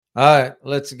All right,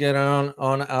 let's get on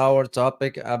our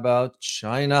topic about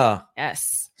China.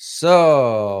 Yes.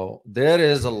 So there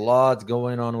is a lot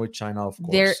going on with China, of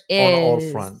There course, on all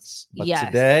is. fronts. But Yes.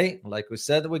 today, like we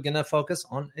said, we're gonna focus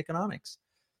on economics.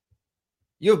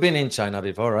 You've been in China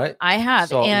before, right? I have.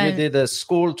 So you And did a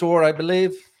school tour, I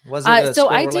believe. Was it a so school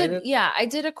I related? did, I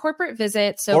did a corporate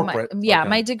visit. So Corporate. my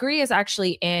Okay. degree is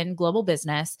actually in global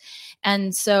business.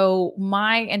 And so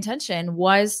my intention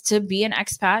was to be an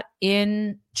expat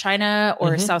in China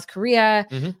or Mhm. South Korea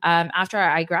Mhm. after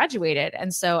I graduated.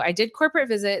 And so I did corporate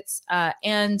visits.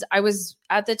 And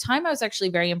at the time, I was actually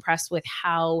very impressed with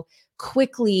how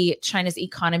quickly China's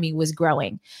economy was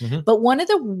growing. Mhm. But one of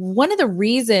the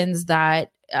reasons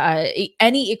that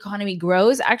any economy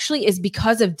grows actually is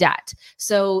because of debt.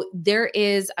 So there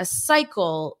is a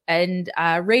cycle, and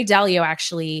Ray Dalio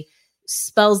actually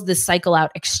spells this cycle out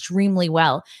extremely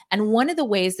well. And one of the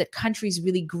ways that countries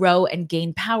really grow and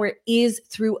gain power is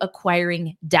through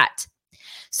acquiring debt.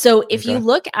 So if you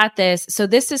look at this, so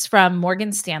this is from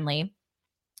Morgan Stanley.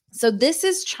 So this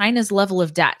is China's level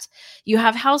of debt. You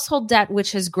have household debt,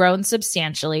 which has grown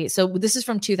substantially. So this is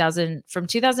from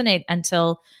 2008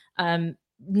 until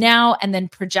now, and then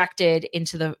projected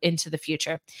into the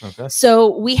future. Okay.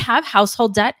 So we have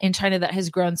household debt in China that has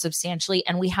grown substantially,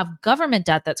 and we have government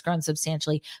debt that's grown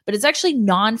substantially. But it's actually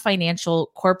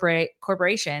non-financial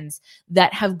corporations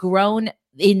that have grown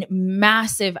in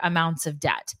massive amounts of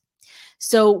debt.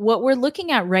 So what we're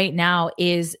looking at right now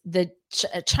is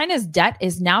China's debt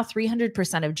is now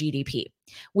 300% of GDP,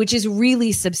 which is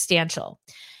really substantial.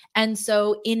 And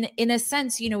so in a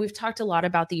sense, we've talked a lot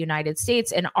about the United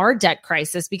States and our debt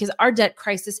crisis, because our debt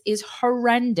crisis is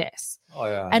horrendous. Oh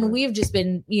yeah. And we've just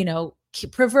been,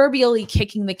 proverbially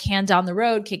kicking the can down the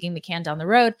road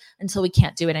until we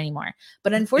can't do it anymore.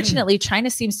 But unfortunately, China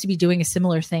seems to be doing a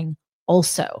similar thing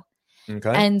also.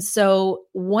 Okay. And so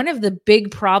one of the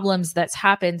big problems that's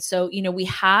happened, so, we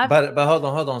have. But hold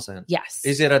on a second. Yes.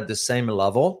 Is it at the same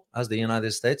level as the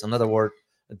United States? In other words,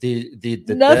 the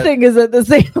nothing is at the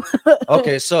same level.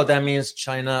 Okay, so that means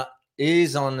China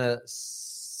is on a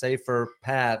safer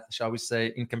path, shall we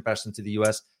say, in comparison to the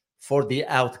US for the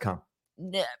outcome.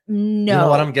 No, you know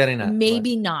what I'm getting at?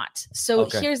 Maybe not. So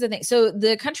here's the thing. So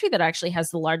the country that actually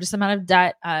has the largest amount of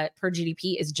debt per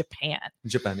GDP is Japan.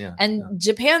 Japan, yeah. And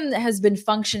Japan has been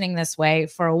functioning this way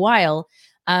for a while,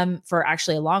 for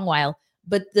actually a long while.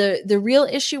 But the real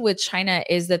issue with China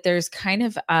is that there's kind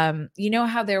of,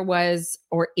 how there was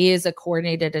or is a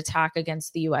coordinated attack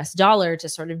against the US dollar to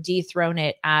sort of dethrone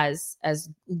it as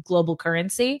global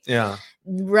currency. Yeah.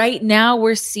 Right now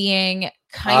we're seeing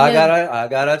I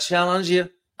gotta challenge you.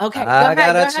 Okay. I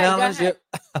gotta challenge you.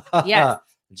 Yes.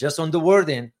 Just on the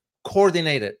wording,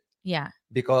 coordinated. Yeah.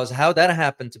 Because how that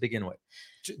happened to begin with,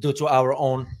 due to our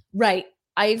own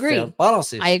I agree.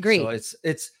 Policies. I agree. So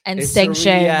it's sanctions.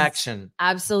 A reaction.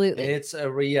 Absolutely. It's a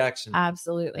reaction.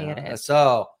 Absolutely, it is.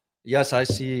 So yes, I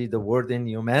see the wording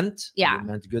you meant. Yeah. You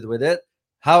meant good with it.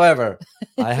 However,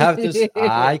 I have to.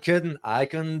 I couldn't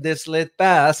this lit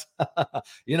pass.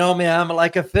 You know me. I'm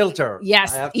like a filter.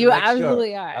 Yes, you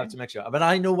absolutely are. I have to make sure. But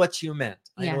I know what you meant.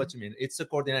 I know what you mean. It's a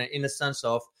coordinate in the sense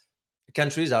of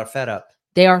countries are fed up.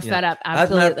 They are fed up. Absolutely.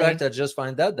 As a matter of fact, I just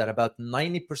find out that about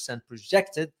 90%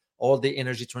 projected all the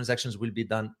energy transactions will be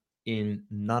done in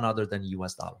none other than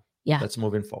US dollar. Yeah. That's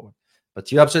moving forward.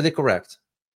 But you're absolutely correct.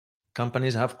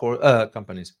 Countries have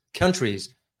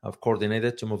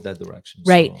coordinated to move that direction.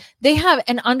 Right. So. They have,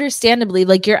 and understandably,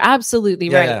 like you're absolutely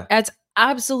right. Yeah. That's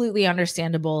absolutely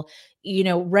understandable.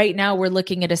 Right now we're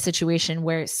looking at a situation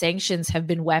where sanctions have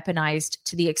been weaponized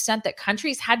to the extent that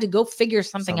countries had to go figure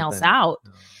something else out.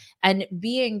 No. And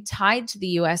being tied to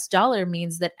the US dollar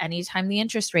means that anytime the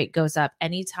interest rate goes up,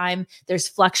 anytime there's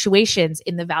fluctuations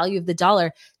in the value of the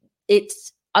dollar,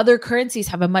 other currencies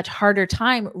have a much harder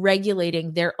time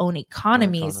regulating their own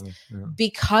economies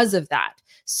because of that.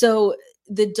 So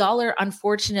the dollar,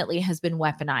 unfortunately, has been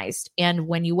weaponized. And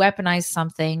when you weaponize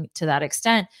something to that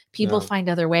extent, people find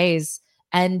other ways.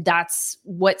 And that's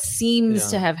what seems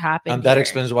to have happened. And that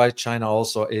explains why China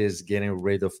also is getting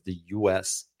rid of the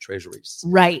US treasuries.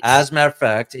 Right. As a matter of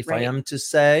fact, if I am to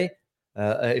say,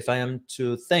 if I am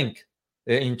to think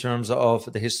in terms of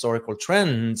the historical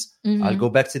trends, I'll go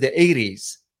back to the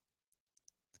 80s.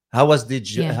 How was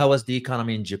the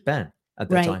economy in Japan at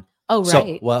the time? Oh,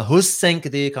 right. So, who sank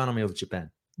the economy of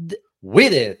Japan? We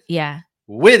did. Yeah.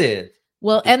 We did.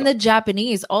 Well, and the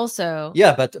Japanese also.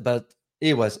 Yeah, but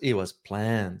it was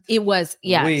planned. It was,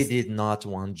 yes. We did not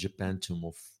want Japan to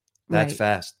move that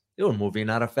fast. They were moving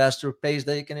at a faster pace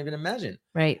than you can even imagine.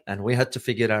 Right. And we had to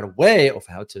figure out a way of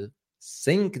how to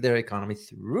sink their economy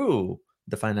through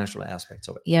the financial aspects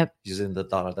of it. Yep. Using the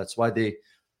dollar. That's why they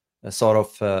sort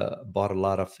of bought a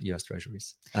lot of U.S.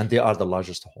 treasuries, and they are the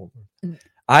largest holder.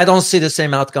 I don't see the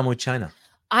same outcome with China.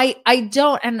 I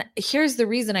don't. And here's the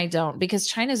reason I don't, because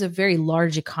China is a very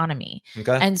large economy.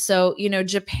 Okay. And so,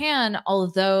 Japan,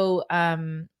 although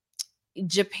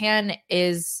Japan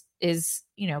is,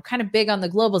 kind of big on the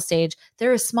global stage,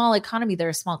 they're a small economy. They're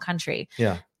a small country.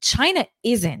 Yeah. China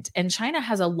isn't. And China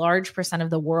has a large percent of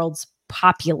the world's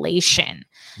population.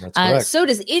 That's correct. So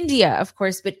does India, of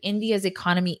course, but India's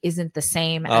economy isn't the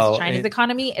same as China's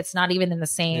economy. It's not even in the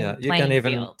same playing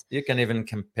field. You can even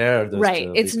compare those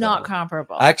two. It's not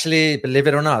comparable. Actually, believe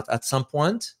it or not, at some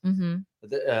point,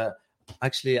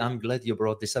 actually, I'm glad you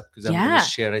brought this up, because I'm going to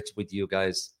share it with you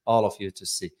guys, all of you, to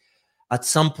see. At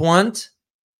some point,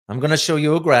 I'm going to show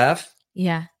you a graph.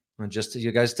 Yeah. And just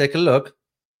you guys take a look,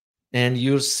 and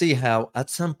you'll see how at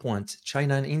some point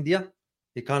China and India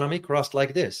economy crossed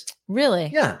like this. Really?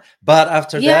 Yeah. But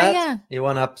after that, it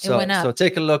went up. So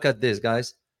take a look at this,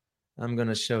 guys. I'm going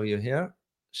to show you here,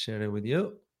 share it with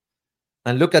you.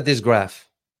 And look at this graph.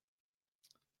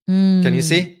 Can you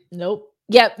see? Nope.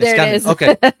 Yep, there it is.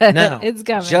 Okay. Now, it's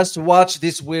coming. Just watch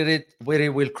this where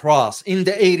it will cross in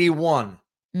the 81.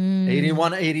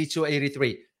 81, 82,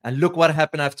 83. And look what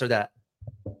happened after that.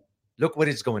 Look where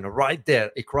it's going. Right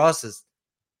there. It crosses.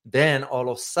 Then all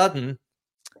of a sudden,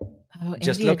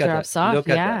 just India look at drops that. off. Look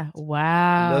at that.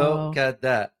 Wow. Look at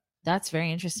that. That's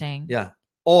very interesting. Yeah.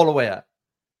 All the way up.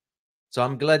 So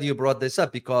I'm glad you brought this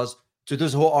up, because to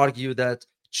those who argue that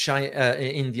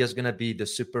India is going to be the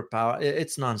superpower,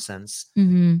 it's nonsense.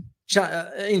 India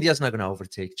is not going to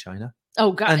overtake China.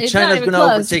 Oh, God. And China is going to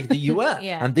overtake the US.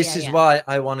 And this is why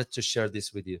I wanted to share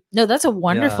this with you. No, that's a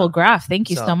wonderful graph. Thank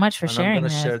you so much for sharing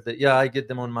this. I get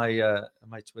them on my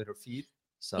my Twitter feed.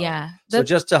 So, yeah. So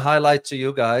just to highlight to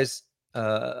you guys.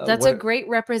 That's a great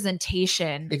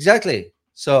representation. Exactly.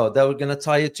 So that we're going to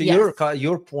tie it to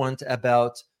your point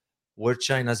about where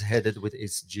China's headed with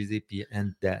its GDP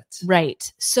and debt.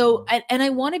 Right. So, and I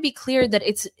want to be clear that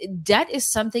debt is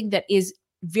something that is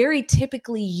very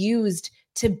typically used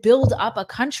to build up a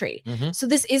country. So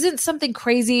this isn't something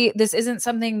crazy. This isn't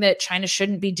something that China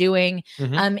shouldn't be doing.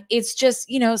 It's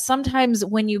just, sometimes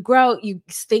when you grow,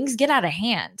 things get out of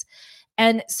hand.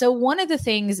 And so one of the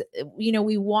things,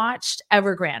 we watched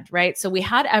Evergrande, right? So we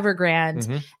had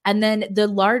Evergrande, and then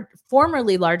the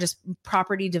formerly largest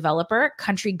property developer,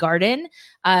 Country Garden,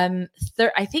 I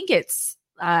think it's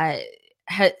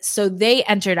so they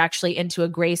entered actually into a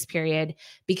grace period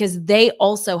because they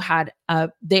also had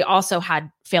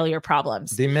failure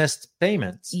problems. They missed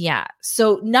payments. Yeah.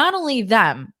 So not only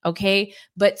them, okay,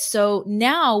 but so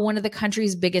now one of the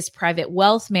country's biggest private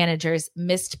wealth managers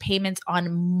missed payments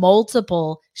on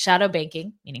multiple shadow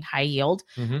banking, meaning high yield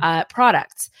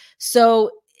products.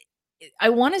 So I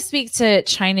want to speak to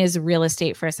China's real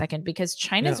estate for a second, because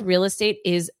China's real estate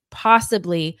is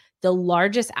possibly the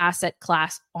largest asset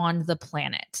class on the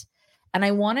planet. And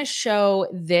I want to show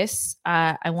this.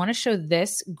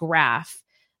 This graph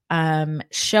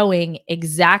showing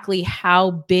exactly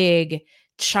how big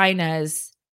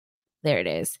China's. There it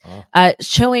is.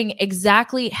 Showing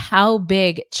exactly how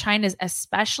big China's,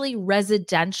 especially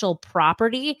residential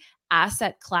property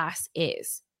asset class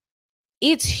is.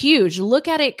 It's huge. Look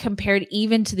at it compared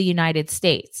even to the United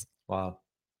States. Wow.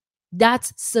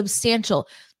 That's substantial.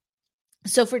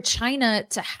 So for China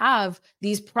to have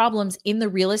these problems in the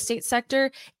real estate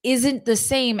sector isn't the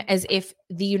same as if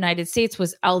the United States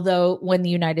was, although when the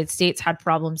United States had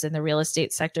problems in the real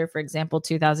estate sector, for example,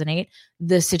 2008,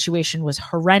 the situation was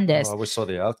horrendous. Well, we saw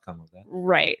the outcome of that.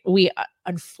 Right. We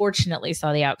unfortunately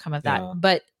saw the outcome of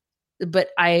that.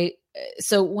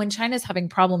 So when China's having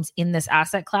problems in this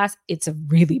asset class, it's a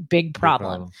really big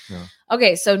problem. Yeah.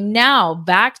 Okay, so now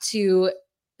back to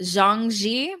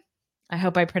Zhangji, I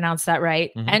hope I pronounced that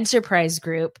right, Enterprise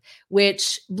Group,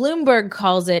 which Bloomberg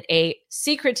calls it a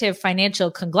secretive financial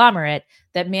conglomerate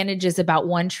that manages about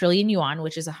 1 trillion yuan,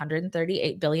 which is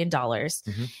 $138 billion.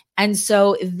 And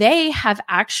so they have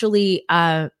actually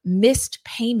missed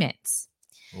payments.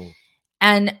 Oh.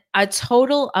 And a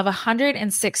total of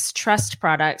 106 trust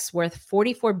products worth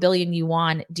 44 billion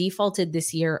yuan defaulted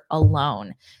this year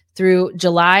alone through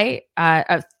July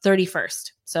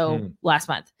 31st. So last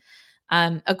month,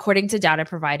 according to data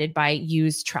provided by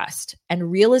Use Trust.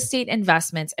 And real estate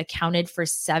investments accounted for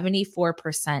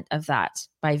 74% of that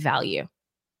by value.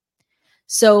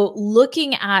 So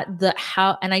looking at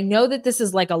and I know that this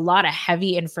is like a lot of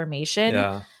heavy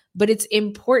information, but it's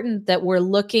important that we're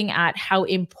looking at how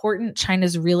important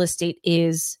China's real estate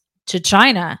is to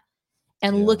China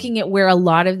and looking at where a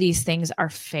lot of these things are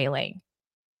failing.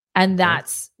 And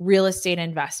that's real estate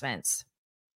investments.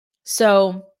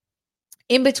 So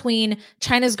in between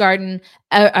China's Garden,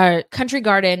 Country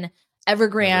Garden,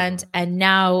 Evergrande, and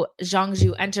now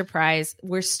Zhangzhou Enterprise,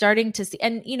 we're starting to see,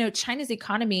 and China's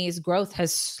economy's growth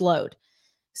has slowed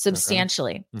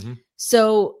substantially. Okay. Mm-hmm.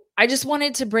 So I just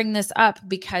wanted to bring this up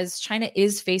because China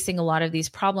is facing a lot of these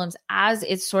problems as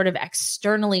it's sort of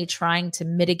externally trying to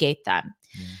mitigate them.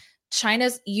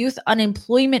 China's youth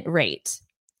unemployment rate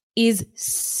is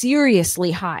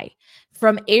seriously high.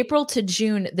 From April to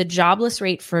June, the jobless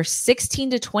rate for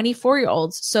 16 to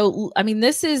 24-year-olds. So, I mean,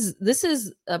 this is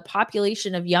a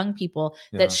population of young people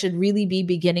that should really be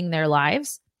beginning their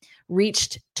lives,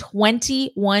 reached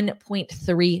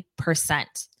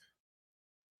 21.3%.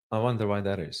 I wonder why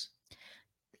that is.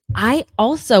 I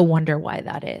also wonder why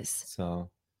that is. So,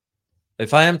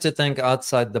 if I am to think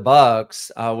outside the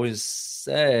box, I would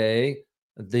say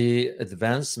the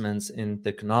advancements in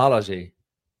technology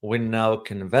will now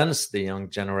convince the young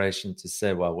generation to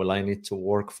say, well, I need to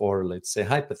work for, let's say,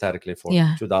 hypothetically, for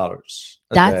 $2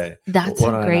 a day. That's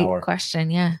a great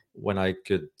question, yeah. When I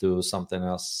could do something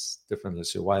else differently.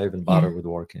 So why even bother with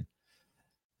working?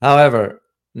 However,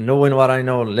 knowing what I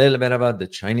know a little bit about the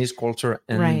Chinese culture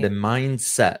and the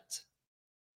mindset,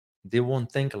 they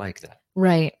won't think like that.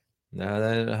 Right.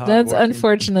 That's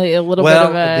unfortunately a little bit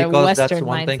of a because Western that's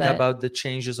one mindset. thing about the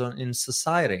changes in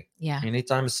society. Yeah.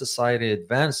 Anytime society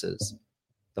advances,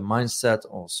 the mindset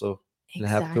also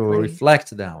have to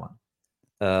reflect that one.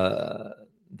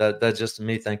 That's just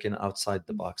me thinking outside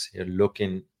the box here,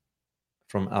 looking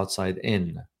from outside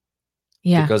in.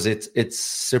 Yeah. Because it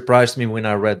surprised me when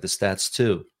I read the stats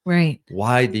too. Right.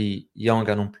 Why the young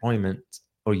unemployment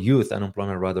or youth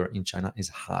unemployment rather in China is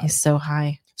high. It's so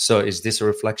high. So is this a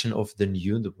reflection of the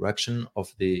new direction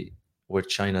of where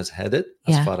China's headed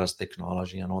as far as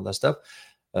technology and all that stuff?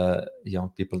 Young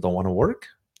people don't want to work.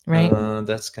 Right.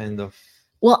 That's kind of.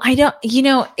 Well, I don't,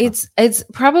 it's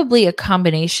probably a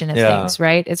combination of things,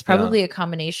 right? It's probably a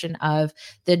combination of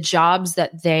the jobs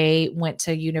that they went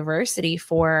to university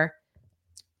for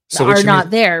are not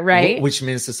there, right? Which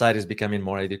means society is becoming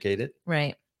more educated.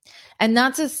 Right. And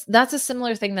that's a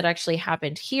similar thing that actually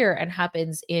happened here and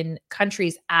happens in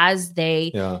countries as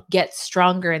they get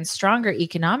stronger and stronger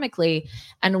economically.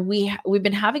 And we've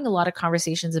been having a lot of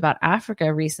conversations about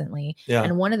Africa recently. Yeah.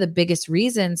 And one of the biggest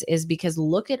reasons is because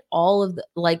look at all of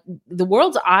the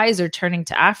world's eyes are turning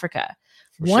to Africa.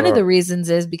 One of the reasons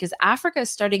is because Africa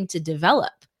is starting to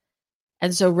develop.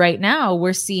 And so right now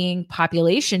we're seeing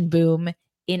population boom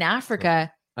in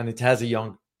Africa. And it has a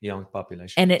young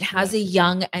population. And it has a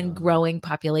young and growing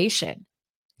population.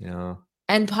 Yeah.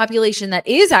 And population that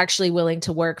is actually willing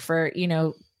to work for,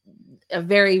 a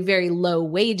very, very low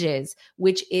wages,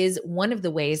 which is one of the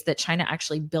ways that China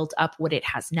actually built up what it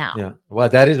has now. Yeah. Well,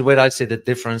 that is where I say the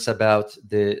difference about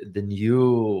the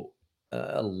new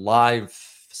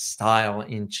lifestyle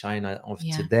in China of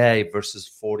today versus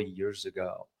 40 years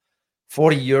ago.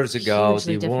 40 years ago,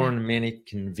 there weren't many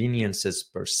conveniences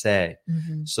per se.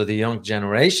 Mm-hmm. So the young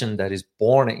generation that is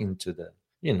born into the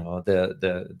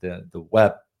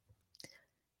web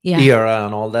era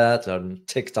and all that, and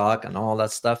TikTok and all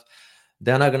that stuff,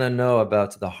 they're not going to know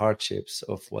about the hardships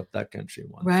of what that country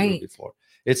went through before.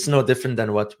 It's no different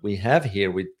than what we have here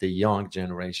with the young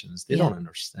generations. They don't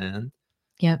understand.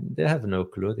 Yeah, they have no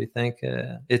clue. They think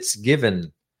it's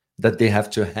given that they have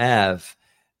to have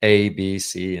A, B,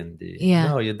 C, and D. Yeah.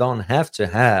 No, you don't have to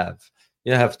have.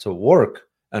 You have to work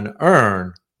and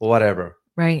earn whatever.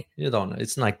 Right. You don't.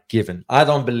 It's not given. I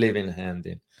don't believe in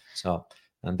handing. So,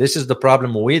 and this is the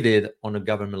problem we did on a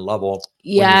government level when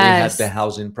we had the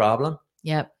housing problem.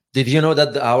 Yep. Did you know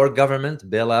that our government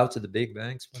bailed out the big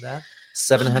banks for that?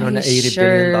 $780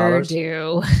 billion.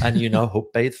 Do. And you know who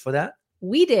paid for that?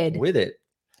 We did. We did.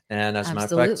 And as a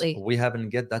matter of fact, we haven't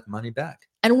get that money back.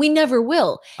 And we never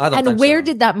will. And where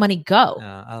did that money go?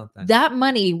 I don't think that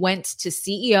money went to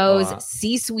CEOs,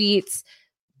 C-suites,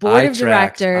 board of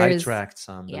directors. I tracked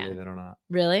some, believe it or not.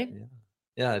 Really?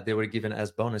 Yeah, they were given as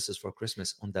bonuses for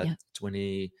Christmas on that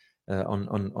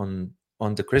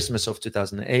on the Christmas of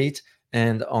 2008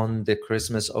 and on the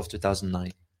Christmas of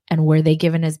 2009. And were they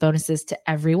given as bonuses to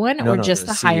everyone or just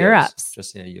the higher ups?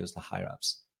 Just use the higher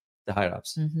ups. The higher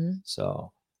ups. Mm-hmm.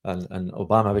 So and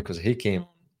Obama, because he came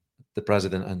the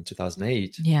president in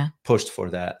 2008, pushed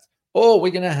for that. Oh,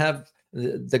 we're gonna have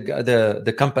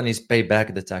the companies pay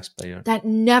back the taxpayer. That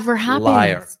never happened.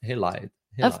 Liar. He lied.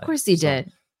 Of course he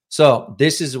did. So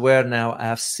this is where now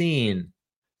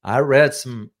I read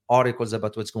some articles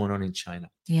about what's going on in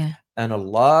China. Yeah. And a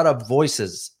lot of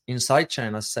voices inside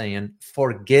China saying,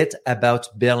 forget about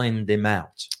bailing them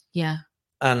out. Yeah.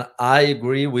 And I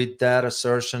agree with that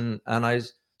assertion. And I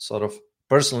sort of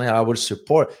personally, I would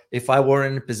support if I were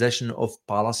in a position of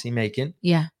policy making.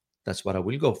 Yeah. That's what I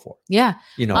will go for. Yeah.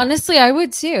 Honestly, I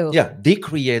would too. Yeah. They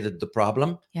created the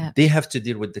problem. Yeah. They have to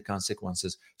deal with the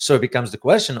consequences. So it becomes the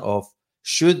question of,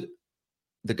 should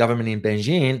the government in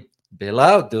Beijing bail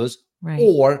out those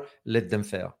or let them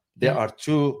fail? There are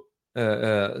two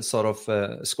sort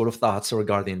of school of thoughts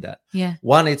regarding that. Yeah.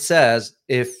 One, it says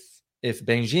if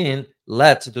Beijing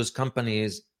let those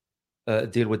companies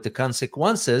deal with the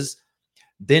consequences,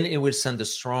 then it will send a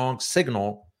strong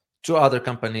signal to other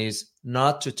companies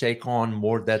not to take on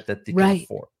more debt that they can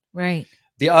afford. Right.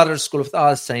 The other school of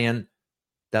thought is saying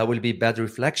that will be bad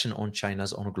reflection on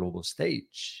China's on a global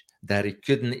stage, that it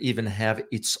couldn't even have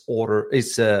its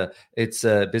business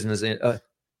in.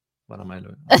 What am I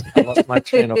doing? I lost my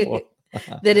train of thought.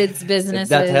 That it's business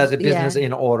that has a business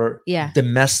in order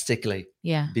domestically.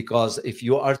 Yeah. Because if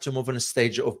you are to move on a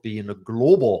stage of being a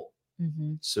global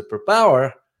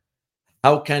superpower,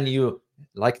 how can you,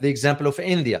 like the example of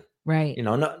India? Right.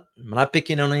 I'm not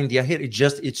picking on India here.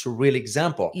 It's a real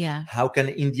example. Yeah. How can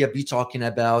India be talking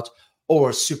about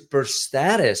superpower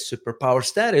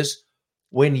status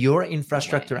when your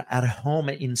infrastructure at home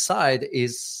inside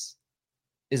is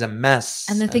a mess?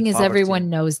 And the thing is, everyone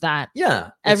knows that.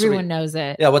 Yeah. Everyone knows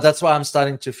it. Yeah. Well, that's why I'm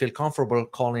starting to feel comfortable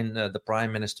calling the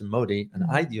Prime Minister Modi an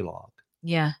ideologue.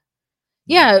 Yeah.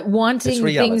 Yeah, wanting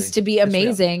things to be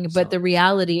amazing, but the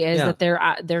reality is that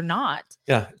they're not.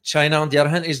 Yeah, China, on the other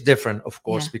hand, is different, of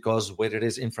course, because where it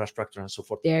is infrastructure and so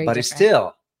forth. But it's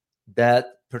still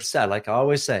that per se, like I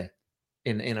always say,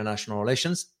 in international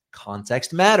relations,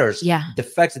 context matters. Yeah. The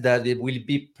fact that it will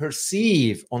be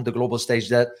perceived on the global stage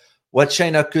that what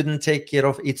China couldn't take care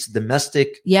of its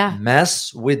domestic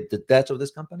mess with the debt of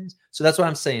these companies. So that's what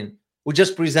I'm saying. We're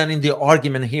just presenting the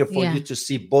argument here for you to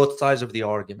see both sides of the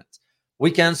argument. We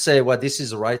can't say, well, this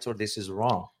is right or this is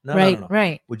wrong. No.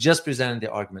 Right. We're just presenting the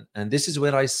argument. And this is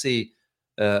where I see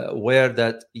where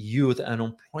that youth and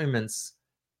employment's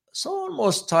so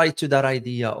almost tied to that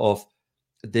idea of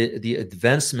the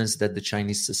advancements that the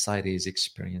Chinese society is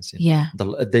experiencing. Yeah.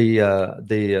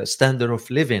 The standard of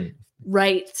living.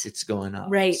 Right. It's going up.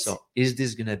 Right. So is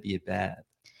this going to be bad?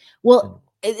 Well,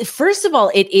 first of all,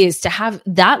 it is to have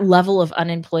that level of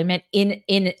unemployment in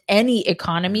any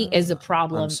economy is a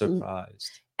problem. I'm surprised.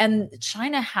 And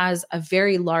China has a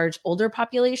very large older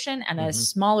population and a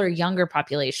smaller younger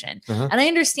population. And I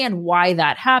understand why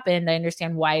that happened. I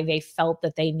understand why they felt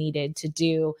that they needed to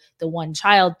do the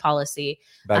one-child policy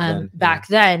back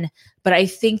then. But I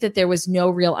think that there was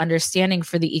no real understanding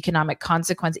for the economic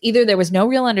consequence. Either there was no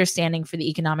real understanding for the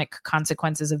economic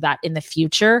consequences of that in the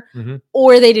future,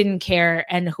 or they didn't care.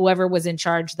 And whoever was in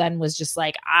charge then was just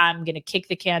like, I'm going to kick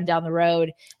the can down the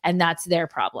road. And that's their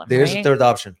problem. There's a third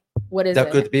option. What is that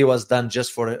it? could be was done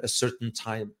just for a certain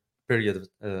time period,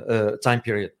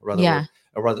 rather.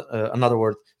 Another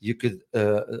word, you could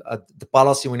the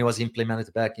policy when it was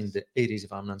implemented back in the 80s,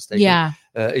 if I'm not mistaken,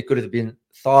 it could have been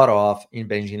thought of in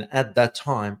Beijing at that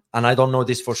time, and I don't know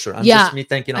this for sure. I'm just me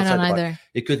thinking outside the box.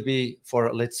 It could be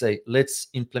for, let's say, let's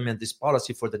implement this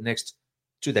policy for the next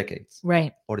 2 decades,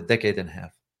 right, or a decade and a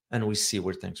half, and we see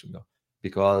where things will go.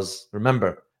 Because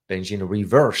remember, Beijing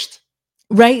reversed.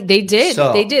 Right, they did.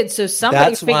 So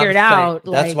somebody figured out.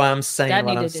 That's why I'm saying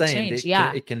what I'm saying.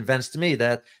 It convinced me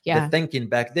that the thinking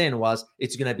back then was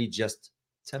it's going to be just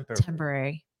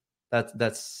temporary.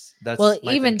 That's well,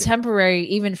 even temporary,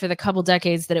 even for the couple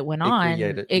decades that it went on,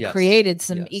 it created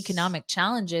some economic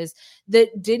challenges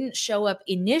that didn't show up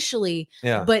initially,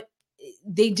 but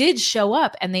they did show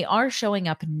up, and they are showing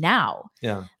up now.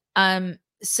 Yeah.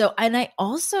 So, and I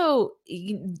also,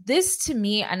 this to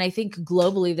me, and I think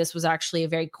globally, this was actually a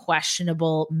very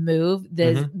questionable move,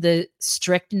 the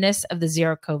strictness of the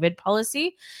zero COVID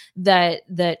policy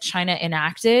that China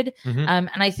enacted. And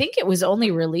I think it was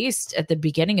only released at the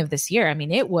beginning of this year. I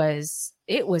mean, it was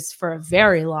for a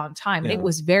very long time. It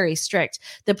was very strict.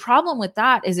 The problem with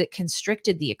that is it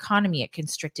constricted the economy. It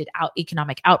constricted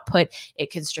economic output. It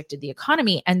constricted the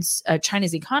economy and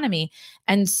China's economy.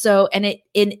 And so, and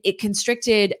it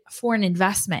constricted foreign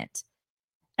investment.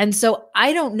 And so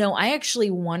I don't know. I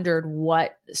actually wondered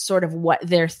what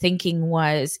their thinking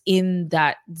was in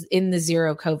the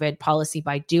zero COVID policy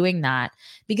by doing that,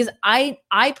 because I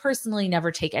personally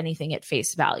never take anything at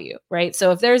face value, right?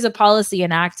 So if there's a policy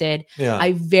enacted,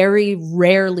 I very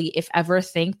rarely, if ever,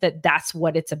 think that that's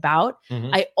what it's about.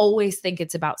 I always think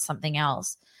it's about something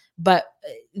else. But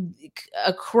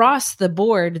across the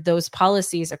board, those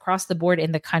policies across the board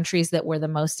in the countries that were the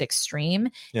most extreme,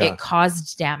 it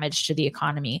caused damage to the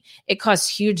economy. It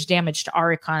caused huge damage to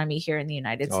our economy here in the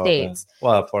United States. Okay.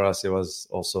 Well, for us, it was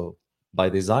also by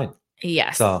design.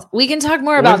 Yes. So we can talk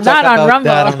more about that on Rumble.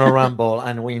 That on a Rumble,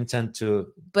 and we intend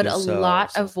to. But a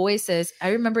lot of voices. I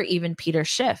remember even Peter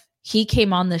Schiff. He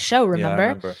came on the show, remember? Yeah, I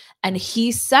remember. And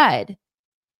he said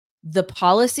the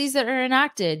policies that are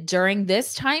enacted during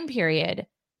this time period,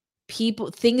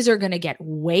 things are going to get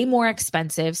way more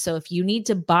expensive. So if you need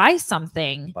to buy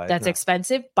something that's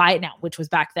expensive, buy it now, which was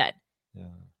back then.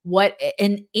 Yeah.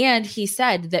 And he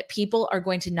said that people are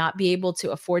going to not be able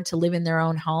to afford to live in their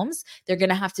own homes. They're going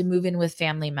to have to move in with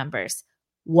family members.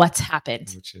 What's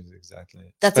happened? Which is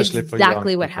exactly. That's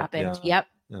exactly what happened. Yeah.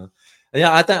 Yep.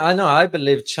 Yeah. I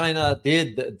believe China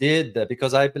did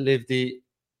because I believe they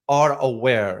are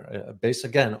aware, based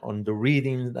again on the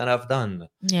reading that I've done.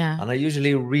 Yeah. And I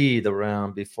usually read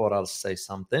around before I'll say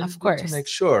something. Of course. To make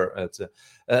sure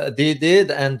they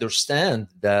did understand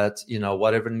that,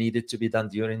 whatever needed to be done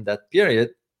during that period,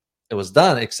 it was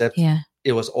done, except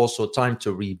it was also time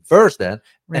to reverse that.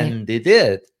 Right. And they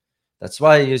did. That's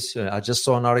why I just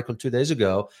saw an article 2 days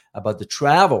ago about the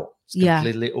travel. It's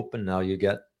completely open now. You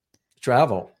get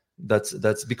travel.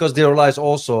 That's because they realize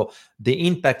also the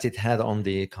impact it had on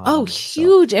the economy. Oh,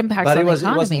 huge impact on the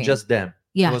economy. It wasn't just them.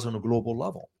 Yeah. It was on a global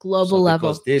level.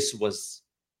 Because this was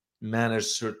managed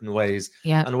certain ways.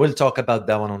 Yeah. And we'll talk about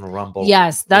that one on a Rumble.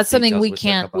 Yes, that's something we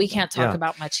can't talk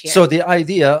about much here. So the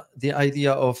idea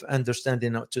of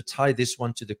understanding, to tie this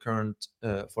one to the current,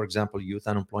 for example, youth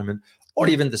unemployment, or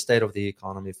even the state of the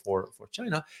economy for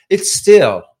China, it's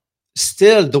still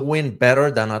doing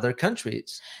better than other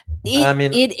countries.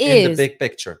 It is in the big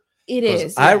picture. It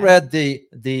is. I read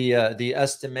the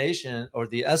estimation, or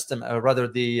the rather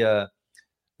the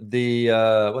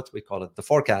what we call it, the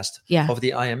forecast of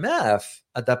the IMF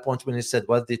at that point, when it said,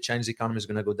 well, the Chinese economy is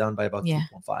going to go down by about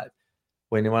 2.5,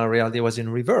 when in reality it was in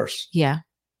reverse. Yeah.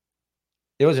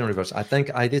 It was in reverse. I think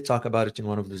I did talk about it in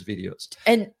one of those videos.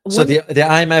 And so the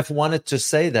IMF wanted to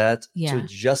say that to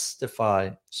justify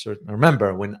certain.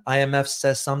 Remember, when IMF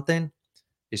says something,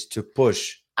 is to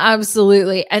push.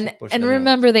 Absolutely. And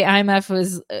remember, the IMF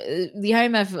was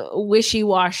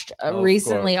wishy-washed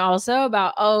recently also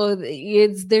about,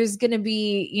 there's going to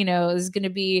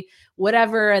be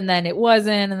whatever, and then it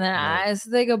wasn't, and then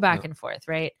so they go back and forth,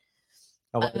 right?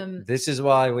 This is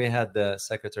why we had the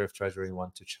Secretary of Treasury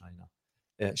went to China.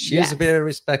 She is very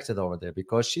respected over there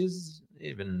because she's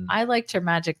even. I liked her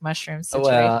magic mushroom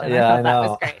situation. Well, I thought that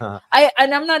was great.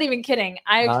 And I'm not even kidding.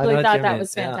 I actually thought that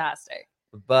was fantastic.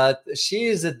 But she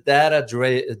is a data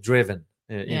driven.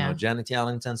 Janet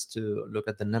Yellen tends to look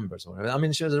at the numbers. I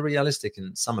mean, she was realistic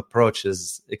in some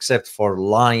approaches, except for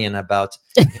lying about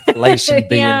inflation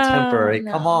being temporary.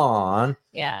 No. Come on.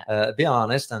 Yeah. Be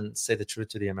honest and say the truth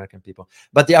to the American people.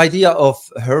 But the idea of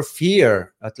her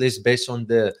fear, at least based on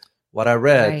what I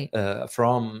read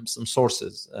from some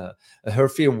sources, her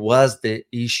fear was the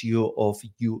issue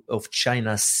of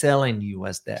China selling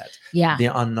U.S. debt. Yeah. They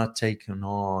are not taking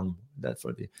on that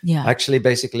for the. Yeah. Actually,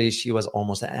 basically, she was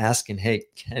almost asking, "Hey,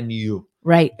 can you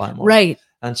buy more?" Right.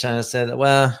 And China said,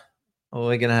 "Well,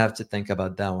 we're gonna have to think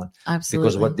about that one." Absolutely.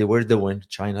 Because what they were doing,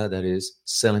 China, that is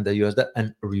selling the U.S. debt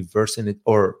and reversing it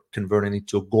or converting it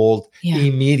to gold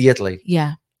immediately.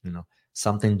 Yeah.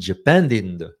 Something Japan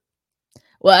didn't do.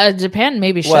 Well, Japan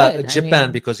maybe should. Well,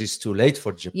 Japan, because it's too late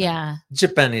for Japan. Yeah.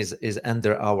 Japan is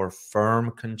under our firm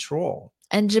control.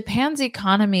 And Japan's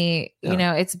economy,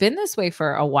 it's been this way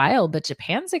for a while, but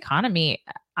Japan's economy,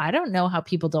 I don't know how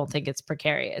people don't think it's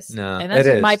precarious. No, and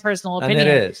that's my personal opinion. And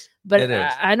it is. But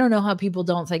I don't know how people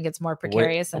don't think it's more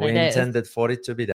precarious than it is. We intended for it to be